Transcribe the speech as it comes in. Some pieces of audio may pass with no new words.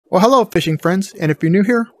Well, hello fishing friends, and if you're new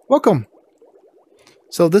here, welcome.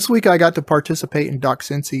 So this week I got to participate in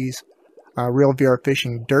DocCincy's RVRF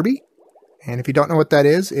Fishing Derby. And if you don't know what that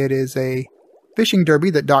is, it is a fishing derby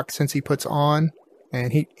that DocCincy puts on.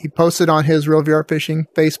 And he posted on his RVRF Fishing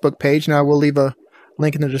Facebook page, and I will leave a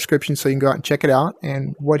link in the description so you can go out and check it out.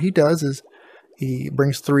 And what he does is he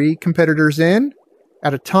brings 3 competitors in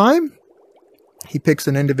at a time. He picks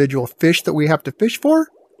an individual fish that we have to fish for.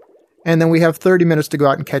 And then we have 30 minutes to go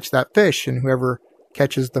out and catch that fish. And whoever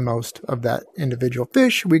catches the most of that individual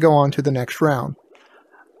fish, we go on to the next round.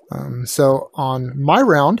 So on my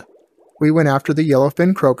round, we went after the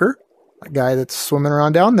Yellowfin Croaker, a guy that's swimming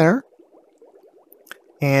around down there.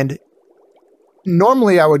 And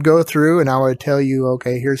normally I would go through and I would tell you,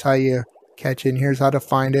 okay, here's how you catch it and here's how to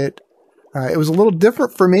find it. It was a little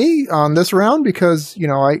different for me on this round because, you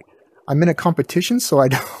know, I'm in a competition, so I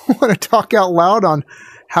don't want to talk out loud on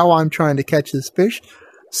how I'm trying to catch this fish.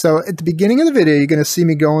 So at the beginning of the video, you're going to see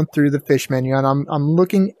me going through the fish menu, and I'm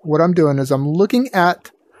looking, what I'm doing is I'm looking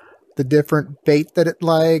at the different bait that it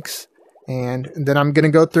likes, and then I'm going to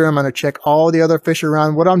go through, I'm going to check all the other fish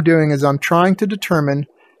around. What I'm doing is I'm trying to determine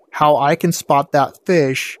how I can spot that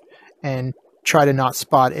fish and try to not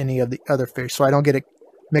spot any of the other fish, so I don't get it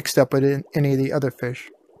mixed up with any of the other fish.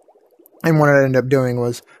 And what I ended up doing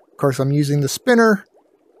was, of course, I'm using the spinner,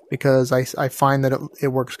 because I find that it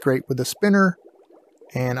works great with the spinner.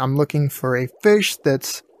 And I'm looking for a fish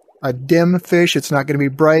that's a dim fish. It's not going to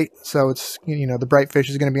be bright. So it's, you know, the bright fish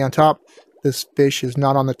is going to be on top. This fish is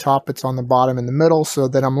not on the top. It's on the bottom in the middle. So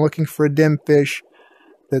then I'm looking for a dim fish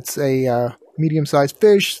that's a medium-sized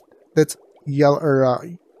fish that's yellow or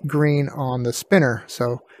green on the spinner.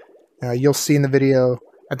 So you'll see in the video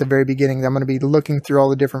at the very beginning that I'm going to be looking through all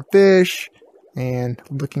the different fish and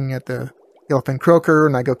looking at the Yellowfin Croaker,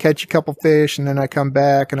 and I go catch a couple fish, and then I come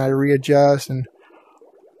back and I readjust, and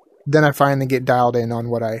then I finally get dialed in on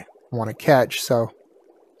what I want to catch. So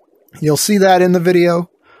you'll see that in the video.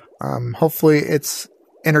 Hopefully it's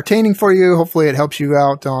entertaining for you. Hopefully it helps you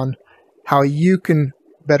out on how you can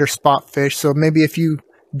better spot fish. So maybe if you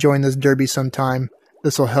join this derby sometime,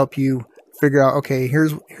 this will help you figure out, okay,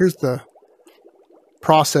 here's the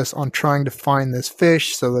process on trying to find this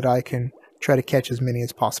fish so that I can try to catch as many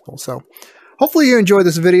as possible. So hopefully you enjoy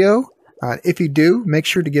this video. If you do, make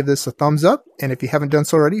sure to give this a thumbs up. And if you haven't done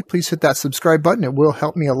so already, please hit that subscribe button. It will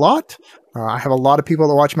help me a lot. I have a lot of people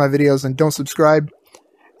that watch my videos and don't subscribe.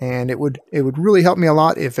 And it would really help me a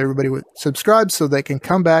lot if everybody would subscribe so they can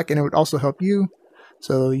come back. And it would also help you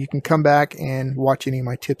so you can come back and watch any of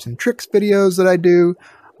my tips and tricks videos that I do.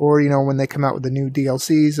 Or, you know, when they come out with the new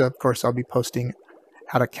DLCs, of course, I'll be posting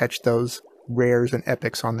how to catch those rares and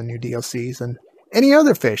epics on the new DLCs. And any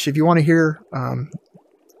other fish, if you want to hear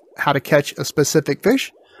how to catch a specific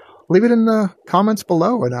fish, leave it in the comments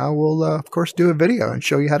below, and I will, of course, do a video and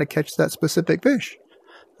show you how to catch that specific fish.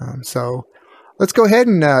 So let's go ahead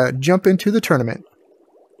and jump into the tournament.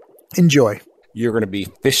 Enjoy. You're going to be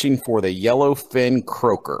fishing for the Yellowfin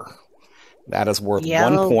Croaker. That is worth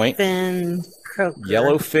 1 point.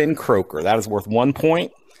 Yellowfin Croaker. That is worth 1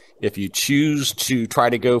 point. If you choose to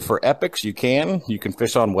try to go for epics, you can. You can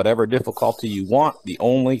fish on whatever difficulty you want. The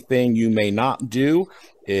only thing you may not do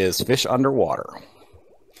is fish underwater.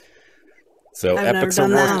 So epics are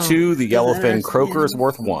worth 2. The Yellowfin Croaker is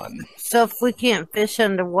worth 1. So if we can't fish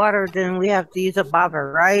underwater, then we have to use a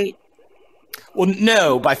bobber, right? Well,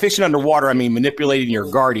 no. By fishing underwater, I mean manipulating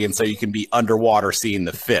your guardian so you can be underwater seeing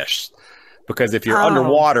the fish. Because if you're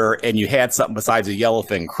underwater and you had something besides a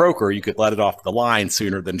Yellowfin Croaker, you could let it off the line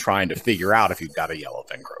sooner than trying to figure out if you've got a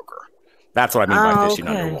Yellowfin Croaker. That's what I mean by fishing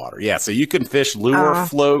underwater. Yeah, so you can fish, lure,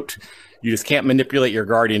 float. You just can't manipulate your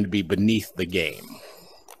guardian to be beneath the game.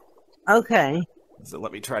 Okay. So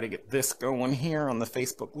let me try to get this going here on the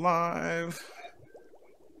Facebook Live.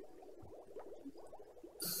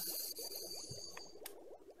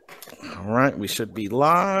 All right, we should be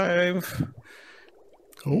live.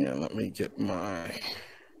 Yeah, let me get my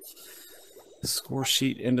score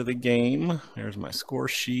sheet into the game. There's my score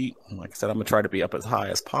sheet. Like I said, I'm going to try to be up as high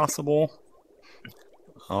as possible.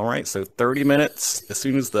 All right, so 30 minutes as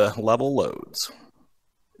soon as the level loads.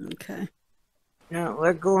 Okay. No,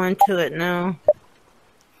 we're going to it now.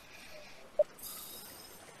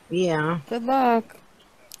 Yeah. Good luck.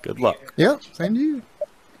 Good luck. Yeah, same to you.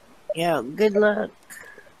 Yeah, good luck.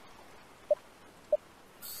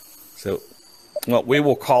 So, well, we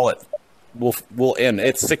will call it. We'll end.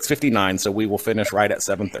 It's 6:59, so we will finish right at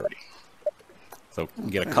 7:30. So you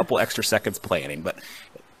get a couple extra seconds planning, but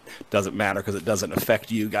it doesn't matter because it doesn't affect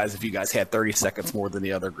you guys if you guys had 30 seconds more than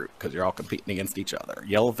the other group because you're all competing against each other.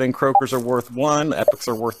 Yellowfin Croakers are worth 1. Epics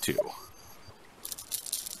are worth 2.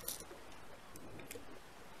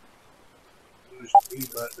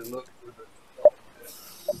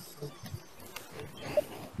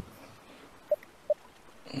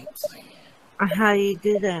 How do you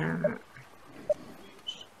do that?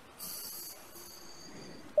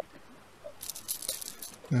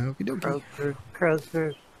 Okie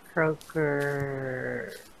dokie.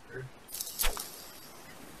 Croaker.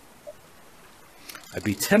 I'd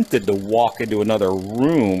be tempted to walk into another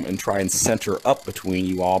room and try and center up between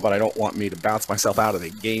you all, but I don't want me to bounce myself out of the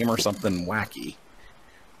game or something wacky.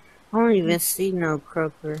 I don't even see no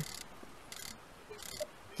croaker.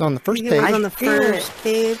 It's on the first page. It's on the first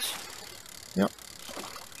page. Yep.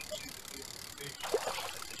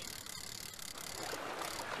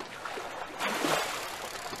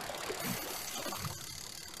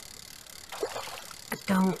 I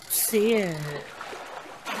don't see it.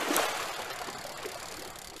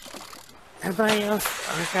 Everybody else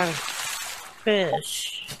got a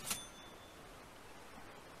fish.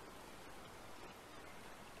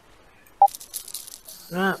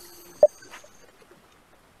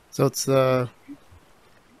 So it's the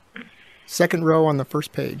second row on the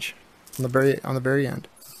first page, on the very end.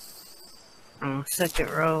 Oh, second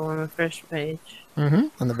row on the first page.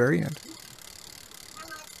 On the very end.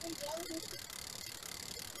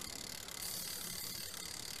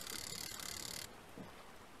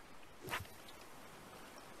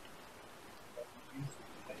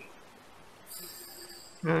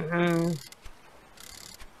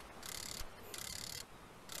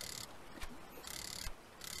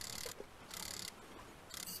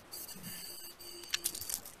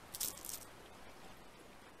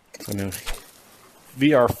 I know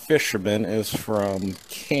VR Fisherman is from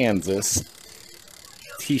Kansas.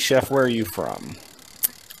 Tsheff, where are you from?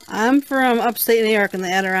 I'm from upstate New York in the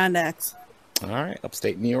Adirondacks. All right,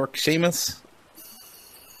 upstate New York. Seamus?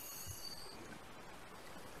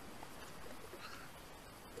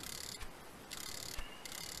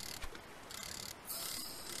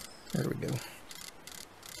 There we go.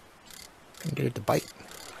 Can get it to bite.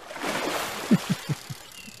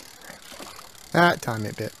 Time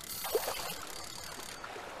it a bit.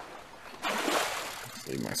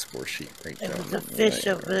 Leave my score sheet right there. There's a fish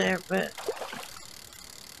over there, but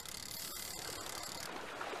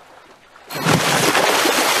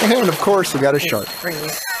And of course, we got a shark. bring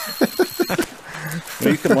it.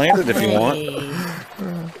 Well, you can land it if you want.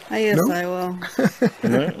 I guess Nope. I will.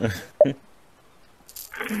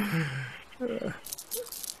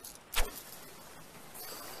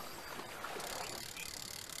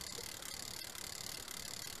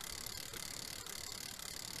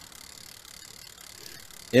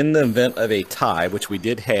 In the event of a tie, which we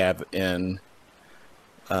did have in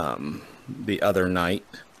the other night,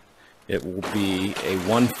 it will be a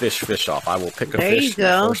one fish off. I will pick a There fish. you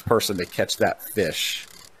go. The first person to catch that fish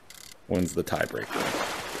wins the tiebreaker.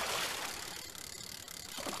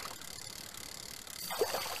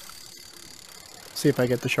 See if I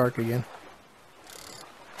get the shark again.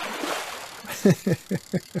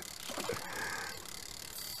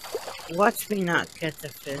 Watch me not catch a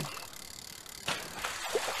fish.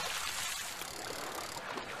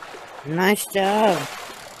 Nice job.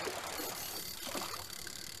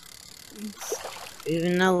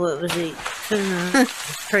 Even though it was a tuna,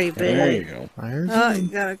 it's pretty There you big. go. Fires Oh, in.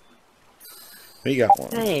 you got You got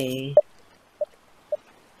one. Hey.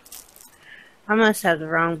 I must have the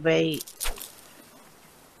wrong bait.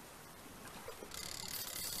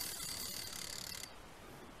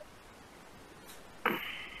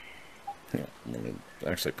 Yeah, I'm going to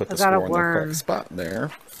actually put the I got a score in the worm. correct spot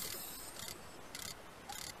there.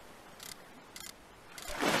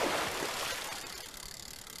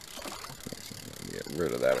 Get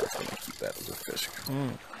rid of that, or it's going to keep that as a fish.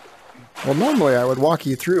 Well, normally I would walk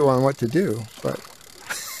you through on what to do, but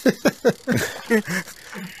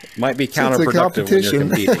Might be Since the counterproductive when you're competition.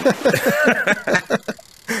 competing.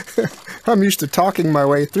 I'm used to talking my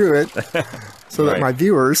way through it so that Right. my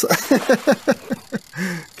viewers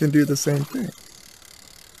can do the same thing.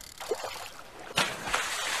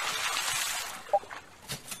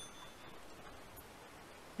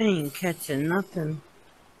 I ain't catching nothing.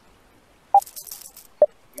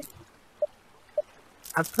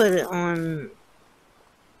 I put it on.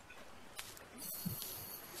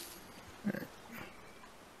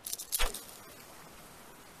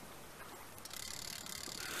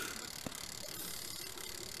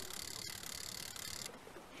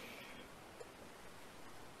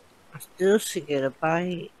 I still should get a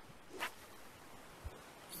bite.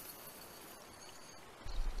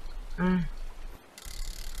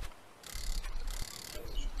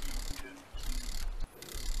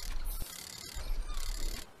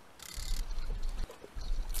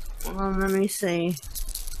 Well, let me see.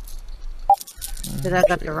 But I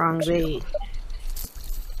got the wrong bait.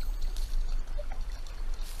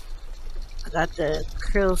 I got the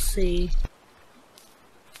krill sea.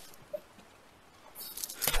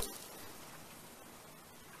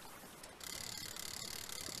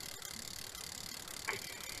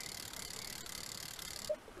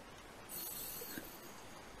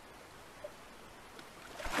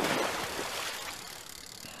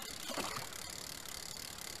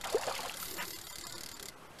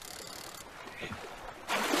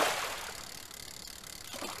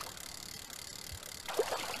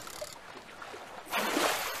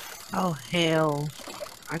 Oh hell,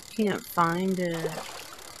 I can't find it.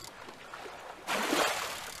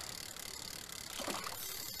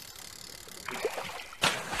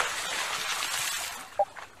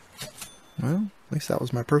 Well, at least that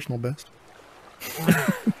was my personal best.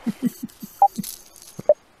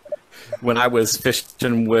 When I was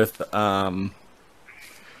fishing with the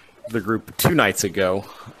group 2 nights ago,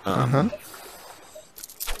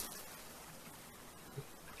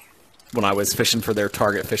 when I was fishing for their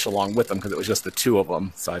target fish along with them, because it was just the 2 of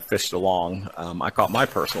them, so I fished along. I caught my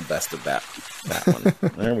personal best of that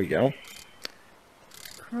one. There we go.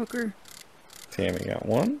 Croaker. Tammy got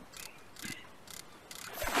one.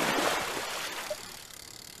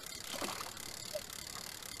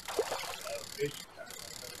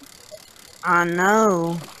 I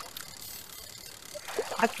know.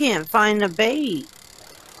 I can't find the bait.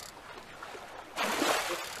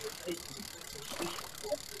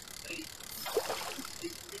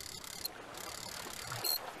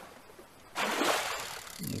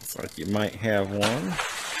 Looks like you might have one.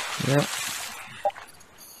 Yep.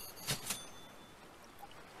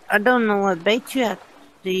 I don't know what bait you have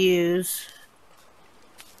to use.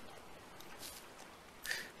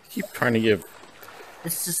 Keep trying to give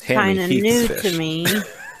This is Tammy kind of Heath's new fish. to me.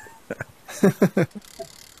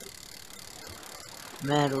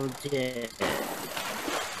 Metal jet.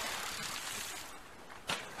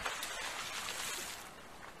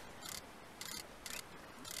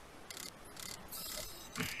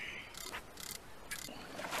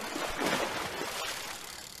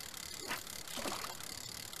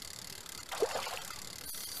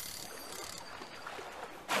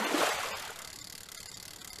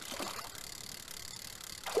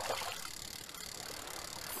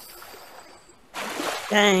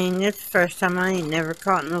 Dang, it's the first time I ain't never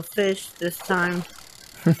caught no fish this time.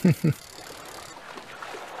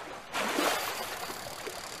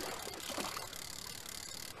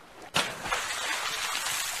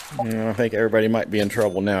 Yeah, I think everybody might be in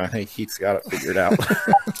trouble now. I think Heath's got it figured out.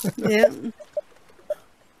 Yep.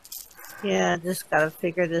 Yeah, just gotta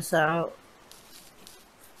figure this out.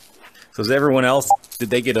 So is everyone else, did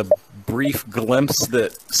they get a brief glimpse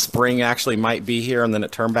that spring actually might be here and then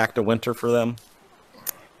it turned back to winter for them?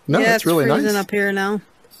 No, yeah, that's really freezing nice. up here now.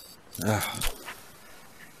 I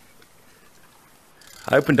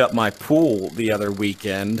opened up my pool the other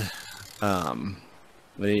weekend.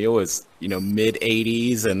 It was, mid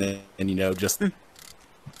 80s and then, just,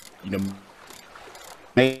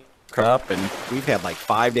 make up, and we've had like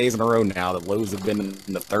 5 days in a row now. The lows have been in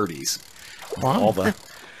the 30s. Wow.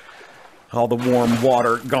 All the warm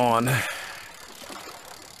water gone.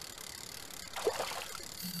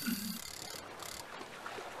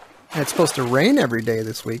 And it's supposed to rain every day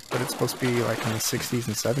this week, but it's supposed to be like in the 60s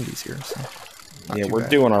and 70s here. So Yeah, too we're bad.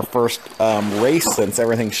 doing our first race since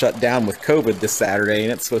everything shut down with COVID this Saturday,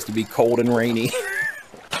 and it's supposed to be cold and rainy.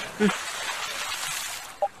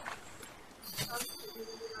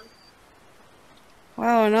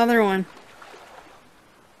 Wow, another one.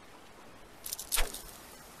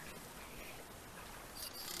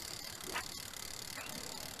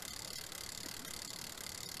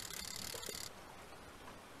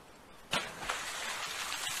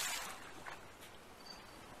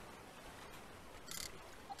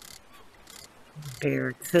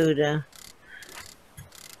 Barracuda.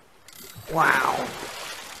 Wow.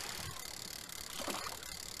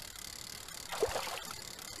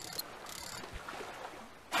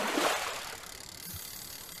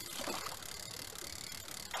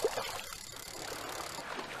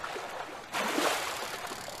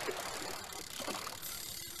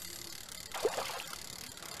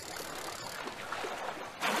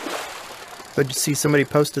 So did you see somebody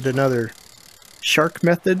posted another shark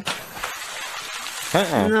method?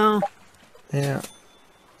 No. Yeah.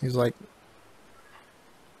 He's like,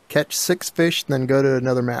 catch 6 fish, then go to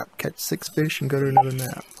another map. Catch 6 fish and go to another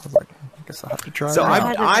map. I was like, I guess I'll have to try So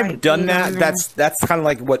that. I've done that. on That's kind of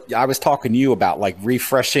like what I was talking to you about, like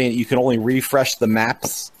refreshing. You can only refresh the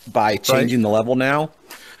maps by changing the level now.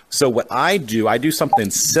 So what I do something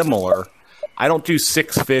similar. I don't do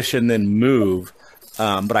 6 fish and then move.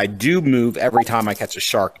 but I do move every time I catch a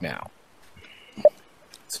shark now.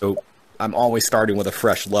 So I'm always starting with a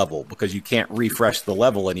fresh level because you can't refresh the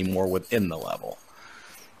level anymore within the level.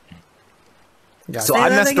 Gotcha. So I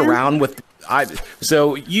messed around with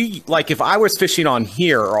so you like if I was fishing on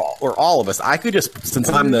here or all of us, I could just, since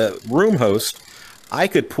I'm the room host, I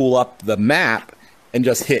could pull up the map and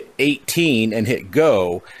just hit 18 and hit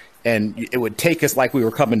go, and it would take us like we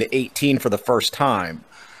were coming to 18 for the first time.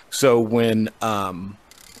 So when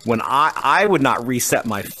I would not reset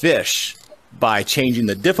my fish by changing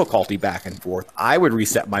the difficulty back and forth, I would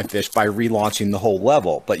reset my fish by relaunching the whole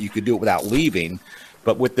level, but you could do it without leaving.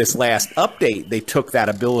 But with this last update, they took that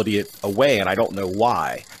ability away, and I don't know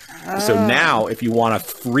why. So now if you want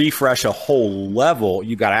to refresh a whole level,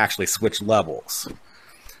 you got to actually switch levels.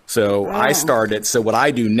 So I started, so what I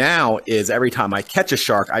do now is every time I catch a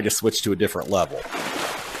shark, I just switch to a different level.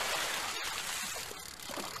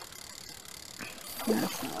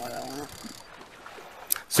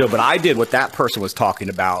 So, but I did what that person was talking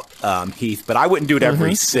about, Heath, but I wouldn't do it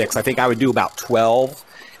every 6. I think I would do about 12.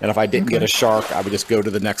 And if I didn't get a shark, I would just go to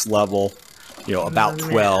the next level, you know, about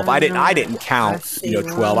 12. I didn't count, you know,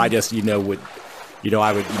 12. I just, you know, would, you know,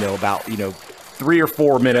 I would, you know, about, you know, 3 or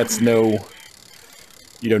 4 minutes, no,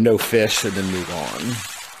 you know, no fish, and then move on.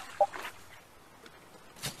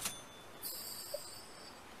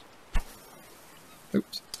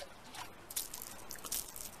 Oops.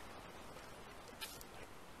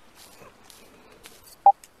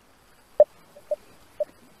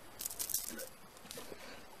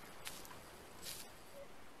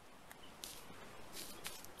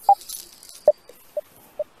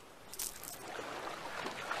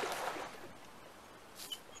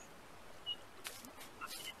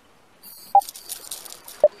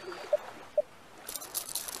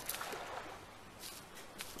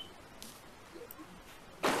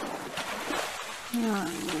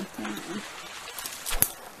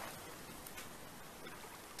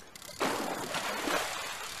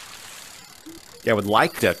 Yeah, I would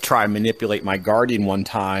like to try and manipulate my Guardian one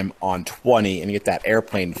time on 20 and get that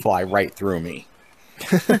airplane to fly right through me.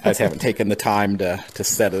 I just haven't taken the time to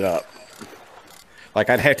set it up. Like,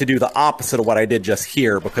 I'd have to do the opposite of what I did just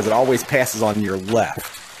here because it always passes on your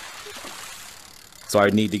left. So I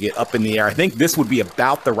would need to get up in the air. I think this would be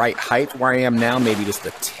about the right height where I am now, maybe just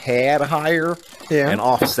a tad higher, and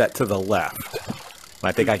offset to the left. And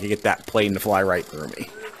I think I could get that plane to fly right through me.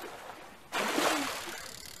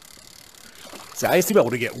 So I used to be able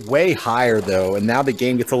to get way higher, though, and now the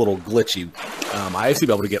game gets a little glitchy. I used to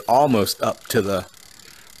be able to get almost up to the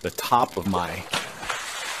top of my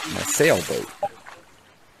sailboat.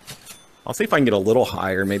 I'll see if I can get a little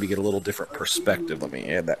higher, maybe get a little different perspective. Let me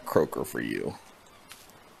add that croaker for you.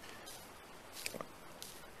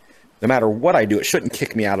 No matter what I do, it shouldn't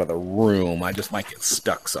kick me out of the room. I just might get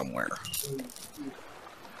stuck somewhere.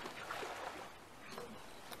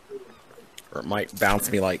 Or it might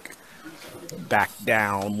bounce me, like, back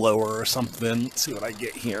down lower or something. Let's see what I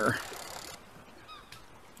get here.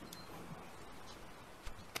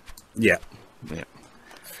 Yeah.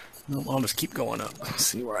 No, I'll just keep going up.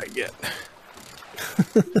 See where I get.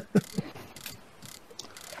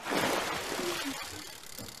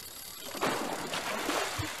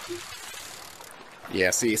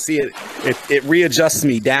 Yeah, see it readjusts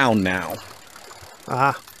me down now.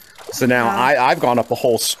 So now I've gone up a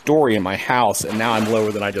whole story in my house, and now I'm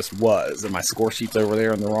lower than I just was, and my score sheet's over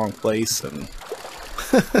there in the wrong place, and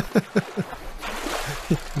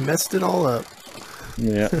messed it all up.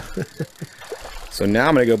 Yeah. So now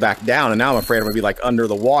I'm gonna go back down, and now I'm afraid I'm gonna be like under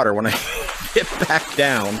the water when I get back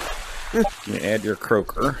down. You add your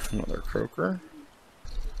croaker, another croaker.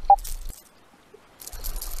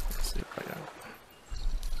 Let's see if I got it.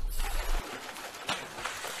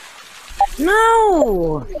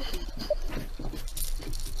 No!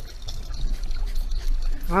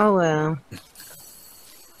 Oh, well.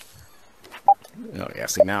 Oh, yeah,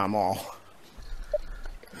 see, now I'm all...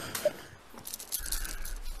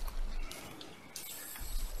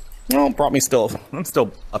 Well, brought me still... I'm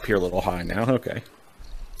still up here a little high now, okay.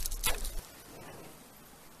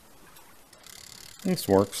 This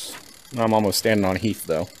works. I'm almost standing on Heath,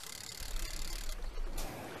 though.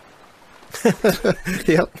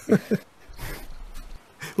 Yep.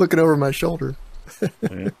 Looking over my shoulder.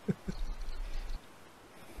 Yeah.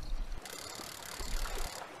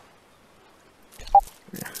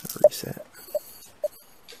 Reset.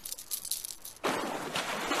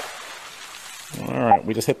 Alright,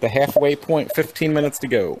 we just hit the halfway point, 15 minutes to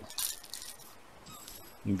go.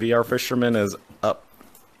 VR Fisherman is up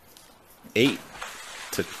 8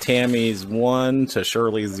 to Tammy's 1 to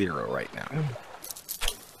Shirley's 0 right now.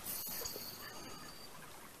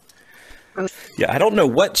 Yeah, I don't know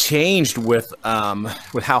what changed with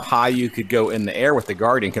how high you could go in the air with the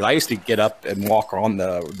Guardian, because I used to get up and walk on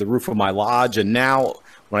the roof of my lodge, and now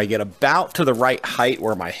when I get about to the right height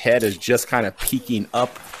where my head is just kind of peeking up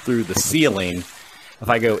through the ceiling, if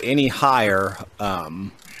I go any higher,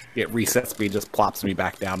 it resets me, just plops me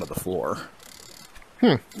back down to the floor.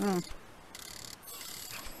 Oh.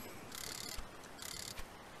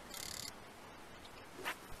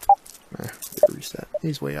 Reset.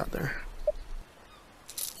 He's way out there.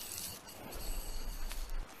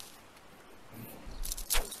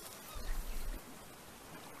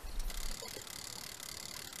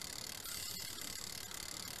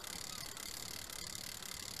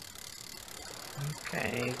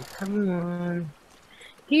 Okay, come on.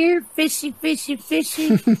 Here, fishy, fishy,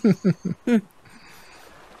 fishy.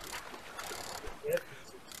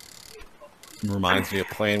 Reminds me of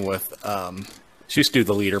playing with, she used to do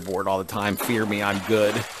the leaderboard all the time. Fear me, I'm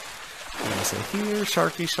good. And I say, here,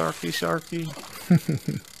 Sharky, Sharky, Sharky.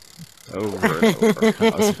 Over and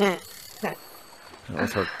over. That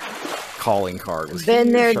was her calling card. Was,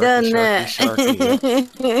 Been there, Sharky, done Sharky, that.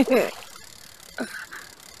 Sharky. Yeah.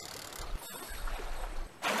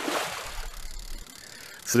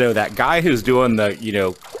 So no, that guy who's doing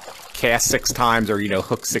the, cast 6 times or,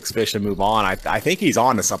 hook 6 fish and move on, I think he's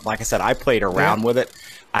on to something. Like I said, I played around with it.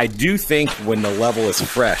 I do think when the level is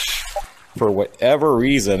fresh, for whatever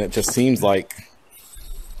reason, it just seems like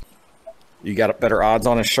you got better odds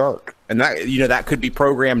on a shark. And that, that could be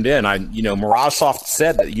programmed in. Mirage Soft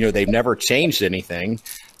said that, they've never changed anything.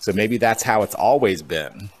 So maybe that's how it's always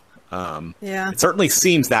been. Yeah. It certainly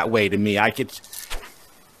seems that way to me. It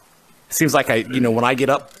seems like when I get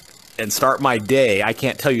up and start my day, I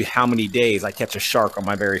can't tell you how many days I catch a shark on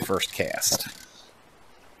my very first cast.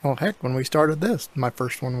 Well, heck, when we started this, my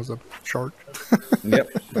first one was a shark. Yep.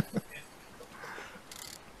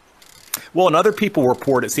 Well, and other people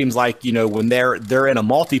report, it seems like, when they're in a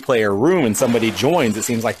multiplayer room and somebody joins, it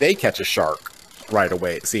seems like they catch a shark right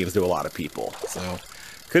away, it seems, to a lot of people. So,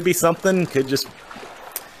 could be something, could just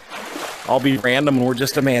all be random and we're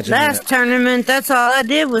just imagining Last it. tournament, that's all I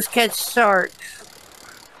did was catch sharks.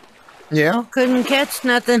 Yeah? Couldn't catch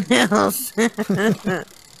nothing else. I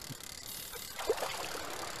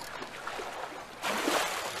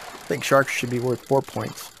think sharks should be worth 4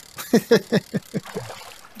 points.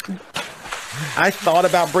 I thought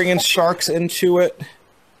about bringing sharks into it,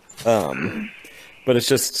 but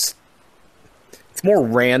it's more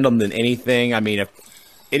random than anything. I mean, if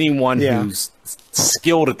anyone who's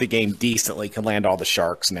skilled at the game decently can land all the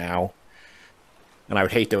sharks now, and I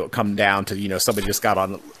would hate to come down to somebody just got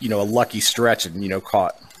on a lucky stretch and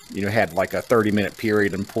caught had like a 30-minute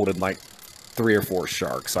period and pulled in like 3 or 4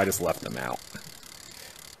 sharks. So I just left them out.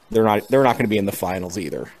 They're not going to be in the finals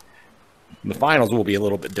either. The finals will be a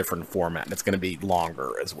little bit different format, and it's going to be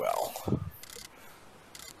longer as well.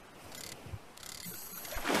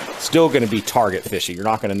 Still going to be target fishing. You're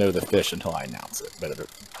not going to know the fish until I announce it, but I'm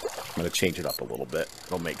going to change it up a little bit.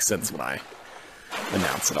 It'll make sense when I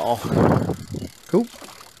announce it all. Cool.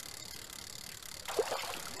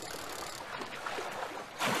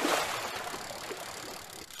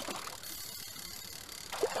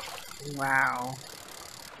 Wow.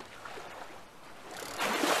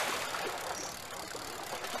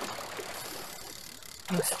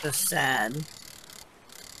 That's just sad.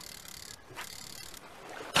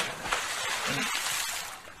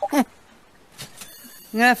 I'm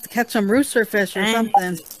gonna have to catch some rooster fish or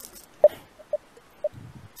something.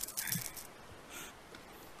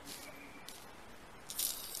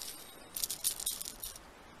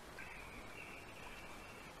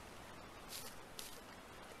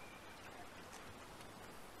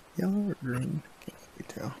 Yellow or green? Can't really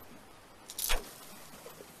tell.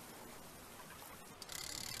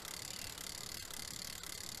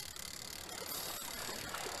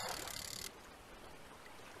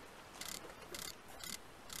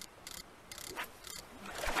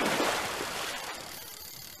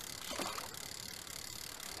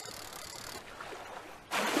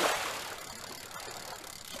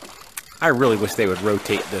 I really wish they would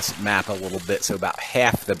rotate this map a little bit so about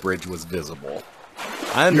half the bridge was visible.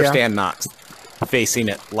 I understand not facing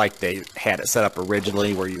it like they had it set up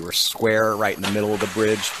originally, where you were square right in the middle of the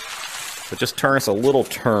bridge, but just turn us a little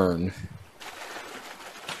turn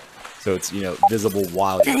so it's visible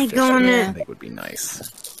while you're fishing. I think would be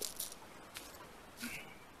nice.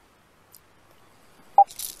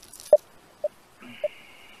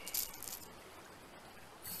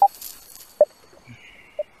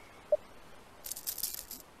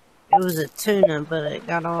 It was a tuna, but it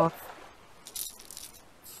got off.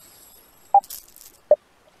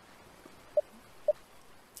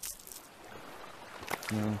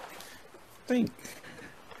 I think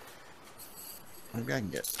maybe I can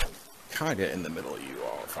get kind of in the middle of you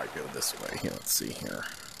all if I go this way. Here, let's see here.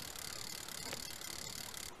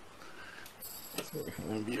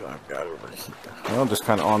 What view I've got over here? Well, just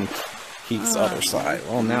kind of on Heath's other side.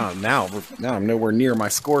 Well, now I'm nowhere near my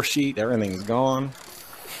score sheet. Everything's gone.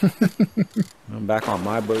 I'm back on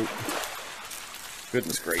my boat.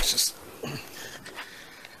 Goodness gracious.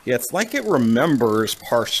 Yeah, it's like it remembers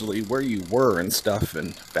partially where you were and stuff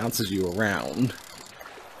and bounces you around.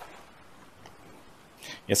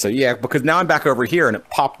 Yeah, so yeah, because now I'm back over here and it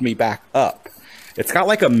popped me back up. It's got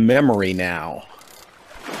like a memory now.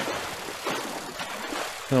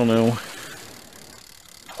 I don't know.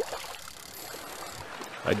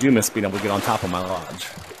 I do miss being able to get on top of my lodge.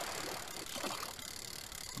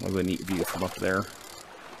 That was a neat view from up there.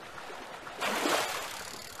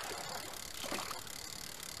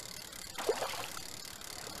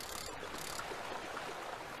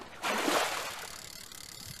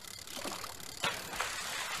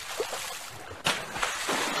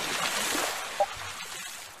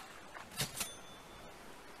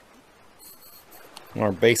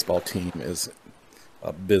 Our baseball team is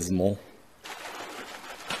abysmal.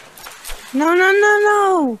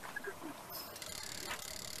 No.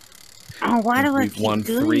 Oh, why do I keep We've won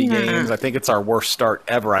doing 3 that? games. I think it's our worst start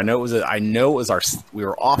ever. I know it was we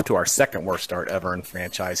were off to our second worst start ever in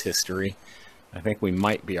franchise history. I think we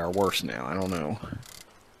might be our worst now. I don't know.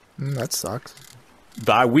 That sucks.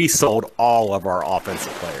 But we sold all of our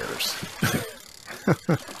offensive players.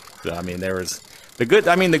 So, I mean, there was the good.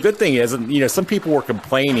 I mean, the good thing is, you know, some people were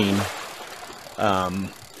complaining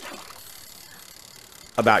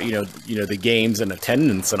about you know the games and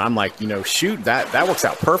attendance, and I'm like, you know, shoot, that works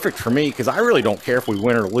out perfect for me because I really don't care if we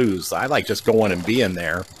win or lose. I like just going and being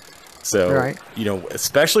there. So, right. You know,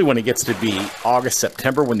 especially when it gets to be August,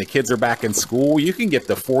 September, when the kids are back in school, you can get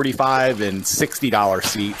the $45 and $60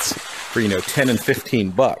 seats for, you know, $10 and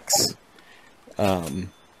 $15.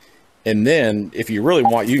 And then if you really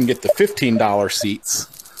want, you can get the $15 seats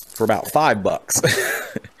for about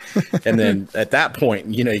 $5. And then at that point,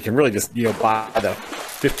 you know, you can really just, you know, buy the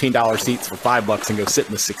 $15 seats for $5 and go sit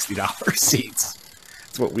in the $60 seats.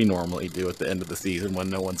 That's what we normally do at the end of the season when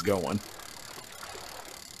no one's going.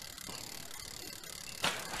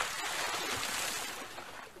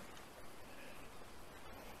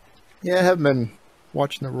 Yeah, I haven't been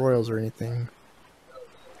watching the Royals or anything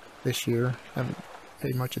this year. I haven't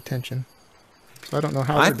paid much attention. So I don't know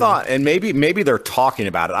how I they're thought, doing. and maybe they're talking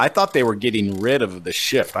about it. I thought they were getting rid of the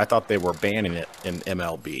shift. I thought they were banning it in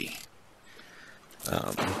MLB.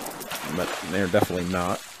 But they're definitely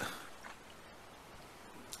not.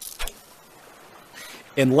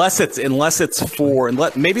 Unless it's for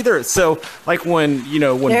maybe they're so like when you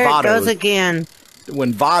know when There it Votto goes again.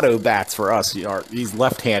 when Votto bats for us, you know, he's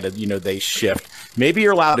left-handed. You know, they shift. Maybe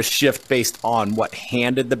you're allowed to shift based on what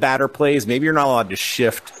handed the batter plays. Maybe you're not allowed to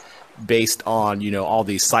shift based on, you know, all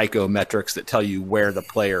these psychometrics that tell you where the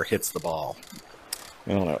player hits the ball.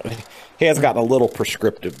 I don't know. He has gotten a little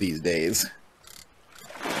prescriptive these days.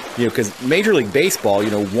 You know, because Major League Baseball,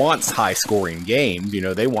 you know, wants high-scoring games. You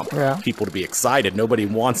know, they want people to be excited. Nobody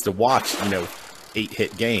wants to watch, you know,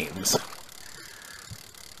 8-hit games.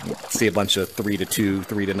 See a bunch of 3-2,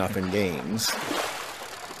 3-0 games.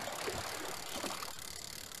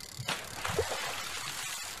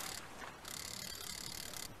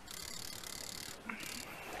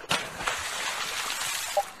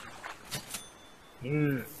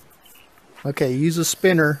 Okay, use a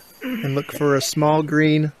spinner and look for a small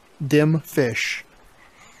green dim fish.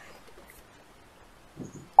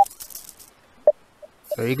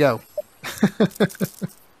 There you go.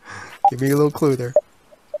 Give me a little clue there.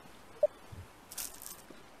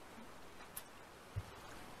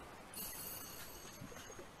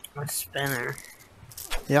 A spinner.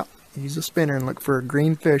 Yep. Use a spinner and look for a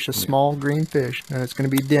green fish, a small green fish, and it's going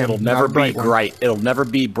to be dim. It'll never be bright one. bright. It'll never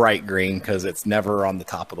be bright green because it's never on the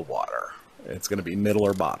top of the water. It's going to be middle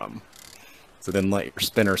or bottom. So then let your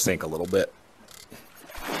spinner sink a little bit.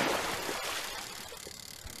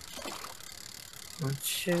 Oh,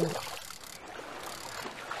 shoot.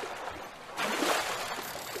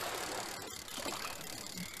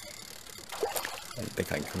 I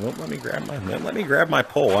think I can. Well, let me grab my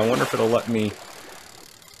pole. I wonder if it'll let me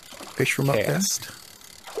Fish from up there. cast.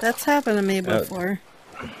 That's happened to me before.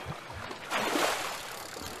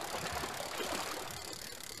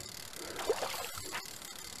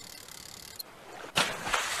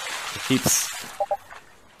 It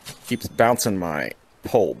keeps bouncing my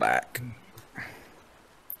pole back.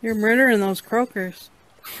 You're murdering those croakers.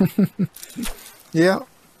 Yeah.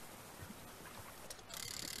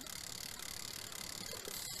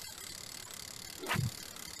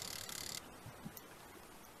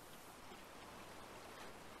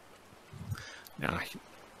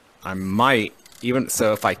 I might, even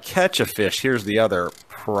so, if I catch a fish, here's the other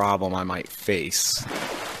problem I might face.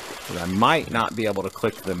 I might not be able to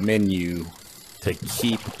click the menu to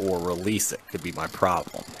keep or release it. Could be my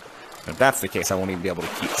problem. If that's the case, I won't even be able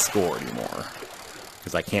to keep score anymore.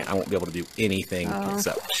 Because I won't be able to do anything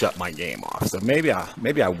except shut my game off. So maybe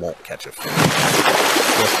I won't catch a fish.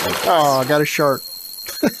 Oh, I got a shark.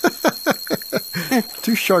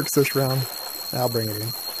 2 sharks this round. I'll bring it in.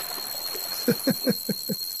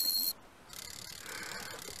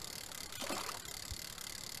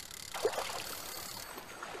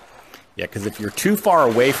 Yeah, because if you're too far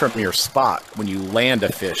away from your spot, when you land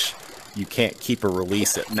a fish, you can't keep or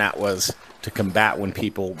release it. And that was to combat when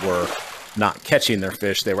people were not catching their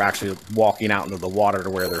fish. They were actually walking out into the water to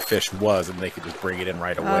where their fish was, and they could just bring it in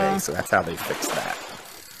right away. So that's how they fixed that.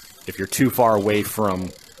 If you're too far away from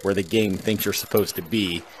where the game thinks you're supposed to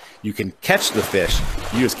be, you can catch the fish,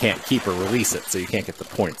 you just can't keep or release it, so you can't get the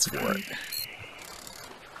points for it.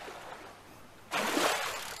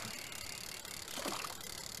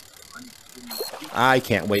 I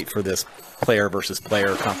can't wait for this player versus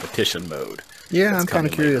player competition mode. Yeah, I'm kind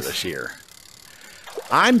of curious this year.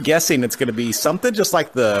 I'm guessing it's going to be something just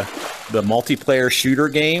like the multiplayer shooter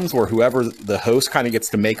games, where whoever the host kind of gets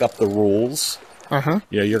to make up the rules. You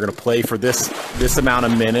know, you're going to play for this amount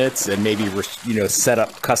of minutes, and maybe set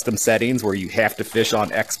up custom settings where you have to fish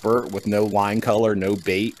on expert with no line color, no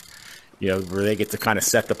bait. You know, where they get to kind of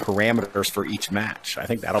set the parameters for each match. I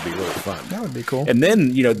think that'll be really fun. That would be cool. And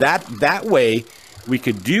then, that way we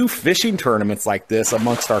could do fishing tournaments like this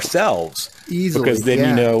amongst ourselves. Easily, because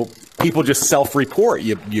then, people just self-report.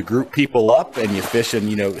 You group people up and you fish in,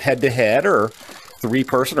 head-to-head or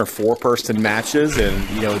 3-person or 4-person matches, and,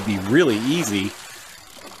 it'd be really easy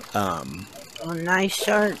nice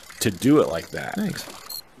shark. to do it like that. Thanks.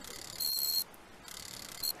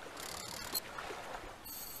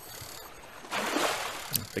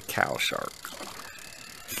 The cow shark.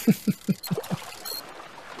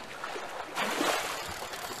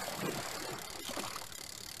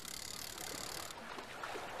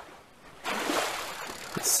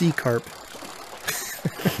 Sea carp.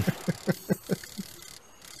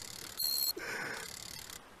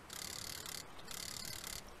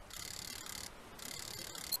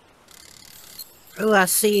 Oh, I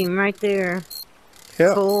see him right there.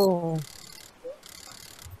 Yep. Cool.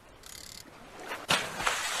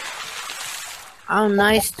 Oh,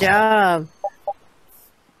 nice job.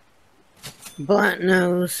 Blunt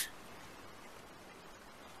nose.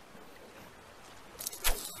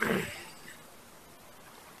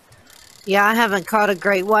 Yeah, I haven't caught a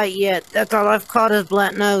great white yet. That's all I've caught is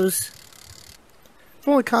blunt nose. I've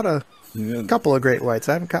only caught a couple of great whites.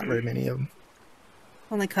 I haven't caught very many of them.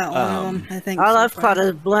 Only caught one of them, I think. All so I've far. caught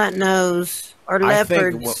is blunt nose or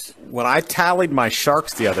leopards. When I tallied my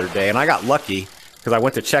sharks the other day, and I got lucky because I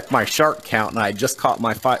went to check my shark count, and I just caught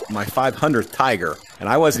my 500th tiger, and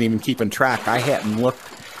I wasn't even keeping track. I hadn't looked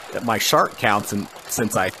at my shark counts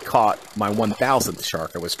since I caught my 1,000th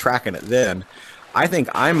shark. I was tracking it then. I think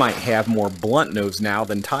I might have more blunt nose now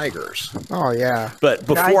than tigers. Oh yeah. But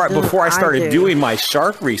before I started doing my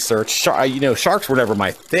shark research, sharks were never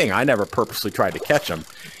my thing. I never purposely tried to catch them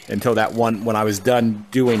until that one when I was done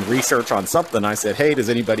doing research on something. I said, "Hey, does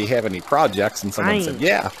anybody have any projects?" And someone said,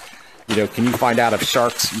 "Yeah. Can you find out if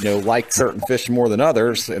sharks, like certain fish more than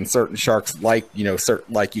others, and certain sharks like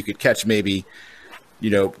you could catch maybe."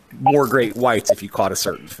 More great whites if you caught a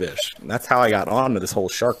certain fish. And that's how I got onto this whole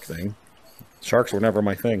shark thing. Sharks were never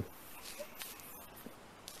my thing.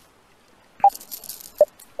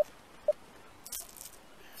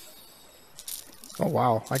 Oh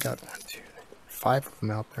wow, I got 1, 2, 5 of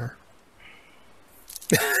them out there.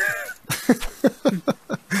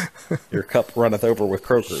 Your cup runneth over with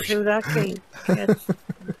croakers. Shoot, I can't catch.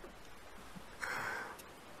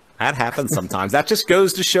 That happens sometimes. That just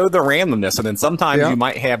goes to show the randomness. And then sometimes you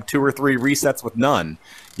might have 2 or 3 resets with none.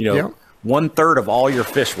 1/3 of all your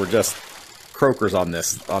fish were just croakers on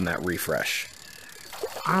that refresh.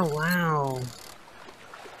 Oh wow,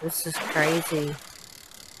 this is crazy.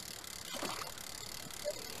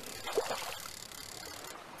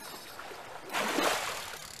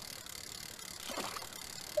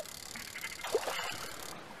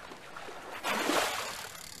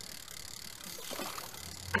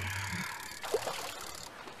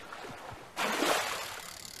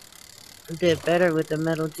 I did better with the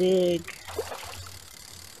metal jig.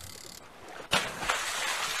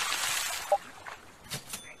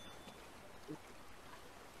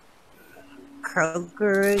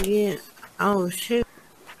 Croaker again. Oh shoot.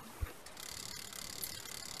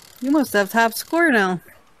 You must have top score now.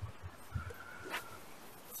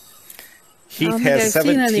 Keith I've has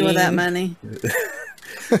 17. seen any with that many.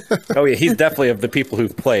 Oh yeah, he's definitely of the people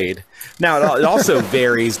who've played. Now it also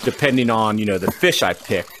varies depending on the fish I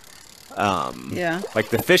pick. Yeah. Like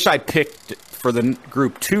the fish I picked for the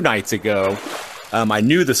group 2 nights ago, I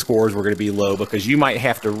knew the scores were going to be low because you might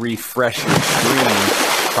have to refresh your screen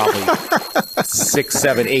probably 6,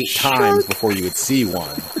 7, 8 times before you would see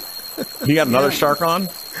one. You got another shark on?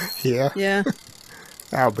 Yeah. Yeah.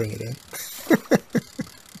 I'll bring it in.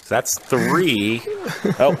 So that's 3.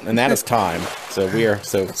 Oh, and that is time. So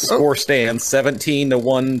score stands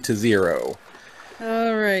 17-1-0.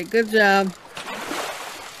 All right. Good job.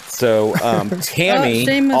 So Tammy,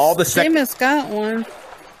 Seamus, all the Seamus got one.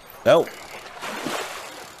 Oh.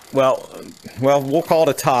 Well, we'll call it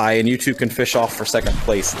a tie, and you two can fish off for second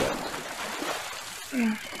place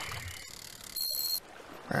then.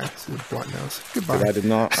 This is blunt nose. Goodbye. But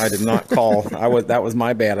I did not call. That was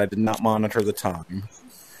my bad. I did not monitor the time.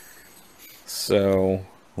 So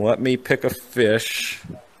let me pick a fish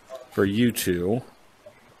for you two.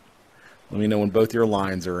 Let me know when both your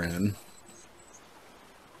lines are in.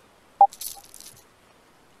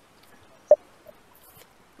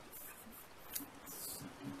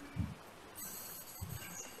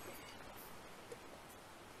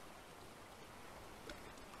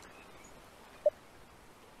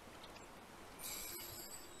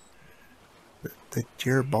 The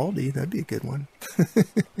Garibaldi, that'd be a good one.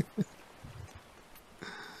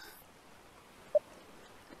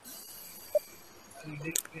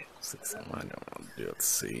 I don't know. Let's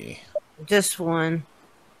see. Just one.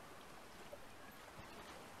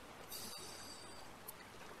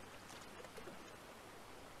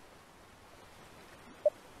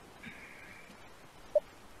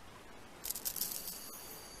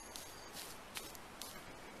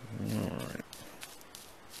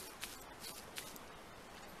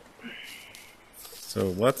 So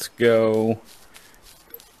let's go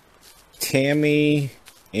Tammy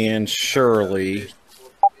and Shirley.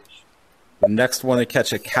 The next one to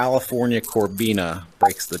catch a California Corbina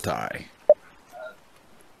breaks the tie.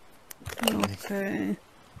 Okay.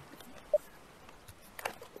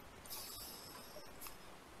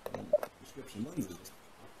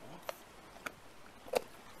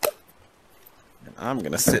 And I'm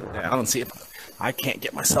going to sit down and see if I can't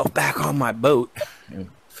get myself back on my boat and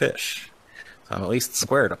fish. So I'm at least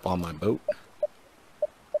squared up on my boat.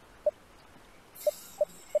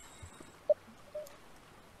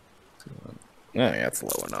 Yeah, that's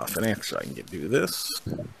low enough. And actually, I can do this.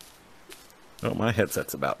 Oh, my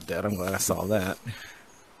headset's about dead. I'm glad I saw that.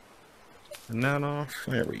 And that off.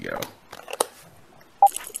 There we go.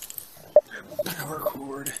 Power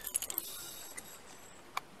cord.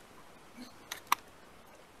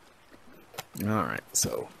 All right,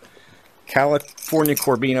 so California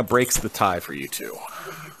Corbina breaks the tie for you two.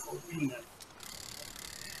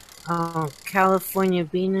 Oh, California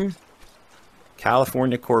Beana.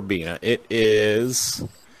 California Corbina. It is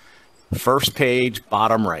first page,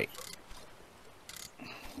 bottom right.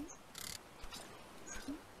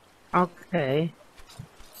 Okay.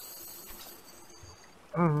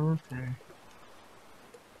 Oh, okay.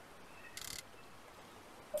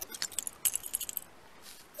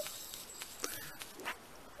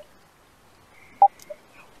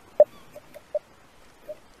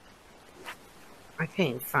 I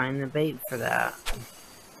can't find the bait for that.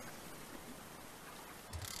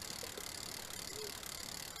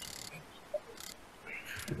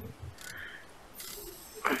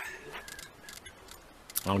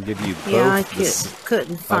 I'll give you both. Yeah, I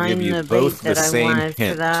couldn't find the bait that I wanted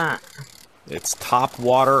for that. It's top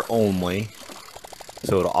water only,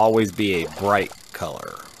 so it'll always be a bright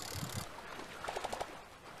color.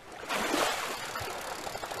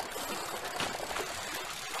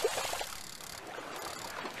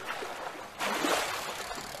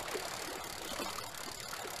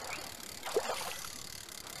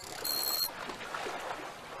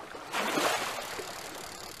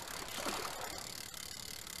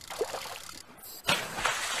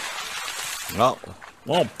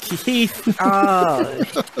 Well, Keith. Oh,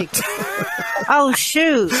 oh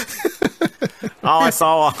shoot! All I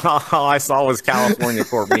saw was California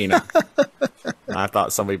Corbina. I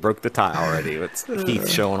thought somebody broke the tie already. It's Keith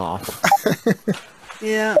showing off.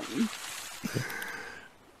 Yeah.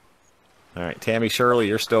 All right, Tammy, Shirley,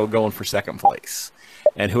 you're still going for second place.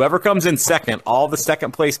 And whoever comes in second, all the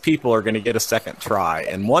second place people are going to get a second try.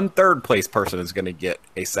 And one third place person is going to get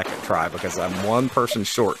a second try because I'm one person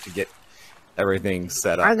short to get everything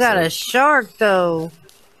set up. I got a shark, though.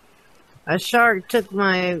 A shark took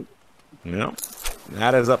my... Yep.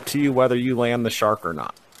 That is up to you whether you land the shark or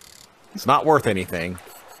not. It's not worth anything.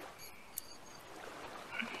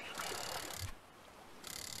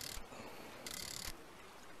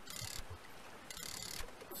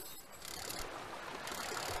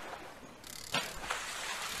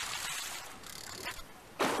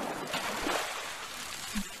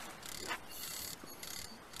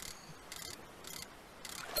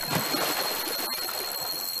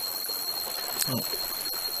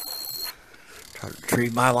 Try to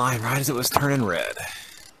retrieve my line right as it was turning red.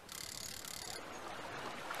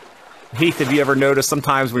 Heath, have you ever noticed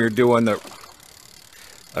sometimes when you're doing a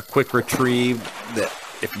quick retrieve that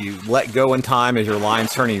if you let go in time as your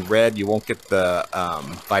line's turning red, you won't get the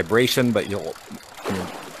vibration, but your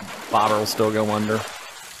bobber will still go under?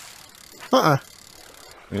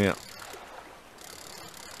 Yeah.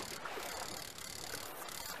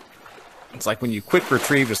 It's like when you quick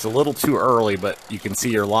retrieve just a little too early, but you can see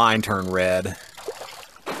your line turn red.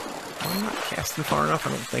 I'm not casting far enough. I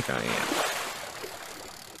don't think I am.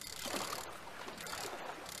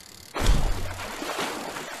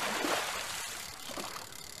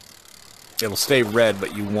 It'll stay red,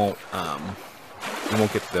 but you won't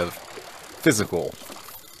get the physical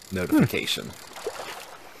notification.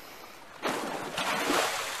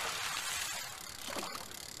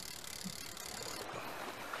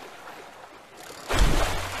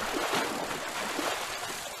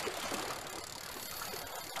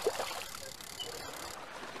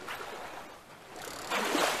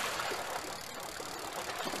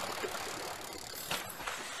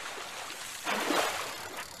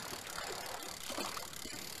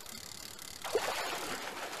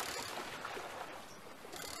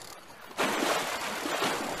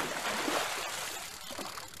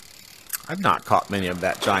 I've not caught many of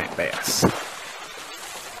that giant bass. I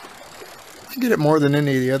get it more than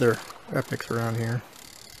any of the other epics around here.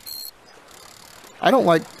 I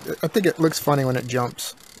think it looks funny when it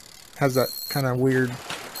jumps. Has that kind of weird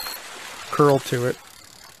curl to it.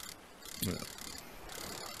 Yeah.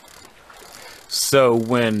 So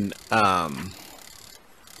when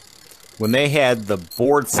they had the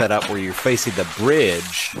board set up where you're facing the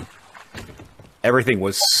bridge, everything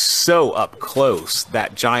was so up close.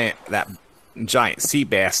 That giant sea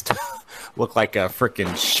bass looked like a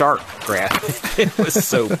freaking shark grab. It was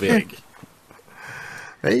so big.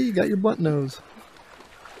 Hey, you got your blunt nose.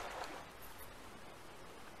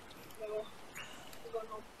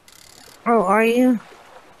 Oh, are you?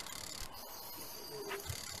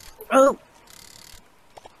 Oh.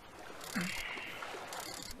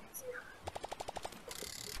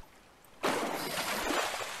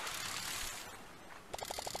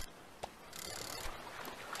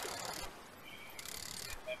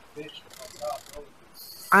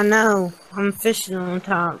 I know. I'm fishing on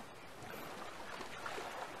top.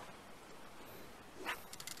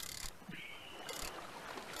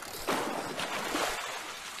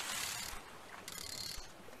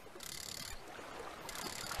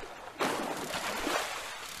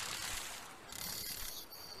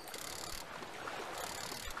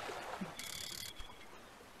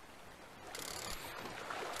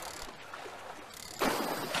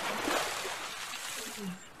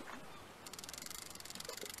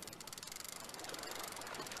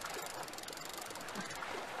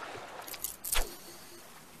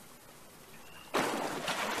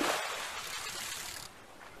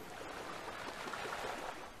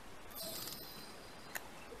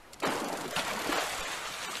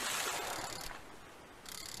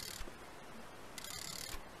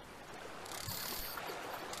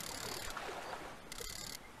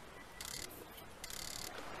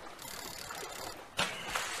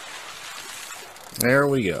 There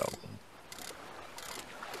we go.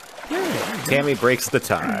 Tammy breaks the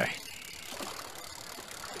tie.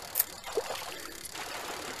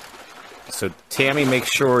 So Tammy, make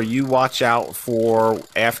sure you watch out for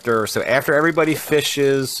after everybody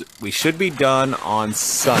fishes, we should be done on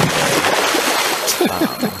Sunday.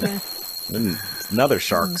 Another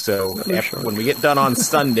shark. So when we get done on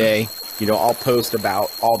Sunday, I'll post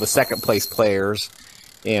about all the second place players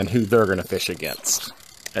and who they're going to fish against.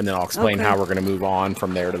 And then I'll explain how we're going to move on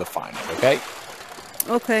from there to the finals, okay?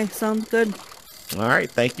 Okay, sounds good. All right,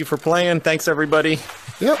 thank you for playing. Thanks, everybody.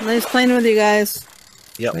 Yep. Nice playing with you guys.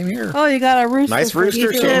 Yep. Same here. Oh, you got a rooster. Nice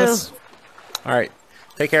rooster, Seamus. All right,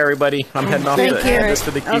 take care, everybody. I'm heading off to add this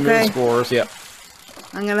to the cumulative scores. Yep.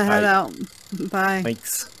 I'm going to head out. Bye.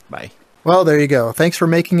 Thanks. Bye. Well, there you go. Thanks for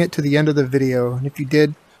making it to the end of the video. And if you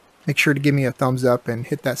did, make sure to give me a thumbs up and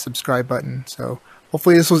hit that subscribe button. So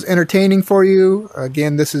hopefully this was entertaining for you.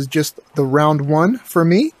 Again, this is just the round 1 for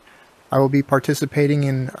me. I will be participating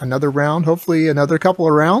in another round, hopefully another couple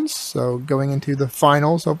of rounds. So going into the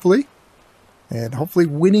finals, hopefully. And hopefully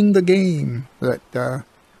winning the game. But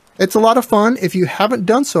it's a lot of fun. If you haven't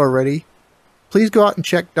done so already, please go out and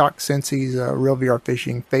check DocCincy's Real VR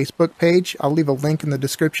Fishing Facebook page. I'll leave a link in the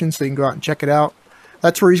description so you can go out and check it out.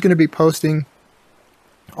 That's where he's going to be posting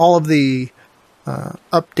all of the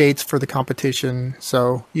updates for the competition,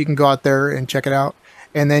 so you can go out there and check it out.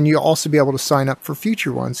 And then you'll also be able to sign up for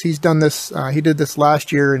future ones. He's done this. He did this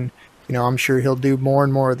last year, and you know, I'm sure he'll do more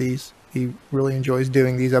and more of these. He really enjoys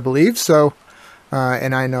doing these, I believe. So,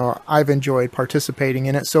 and I know I've enjoyed participating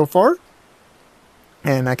in it so far.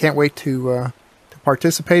 And I can't wait to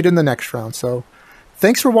participate in the next round. So,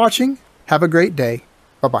 thanks for watching. Have a great day.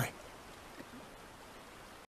 Bye-bye.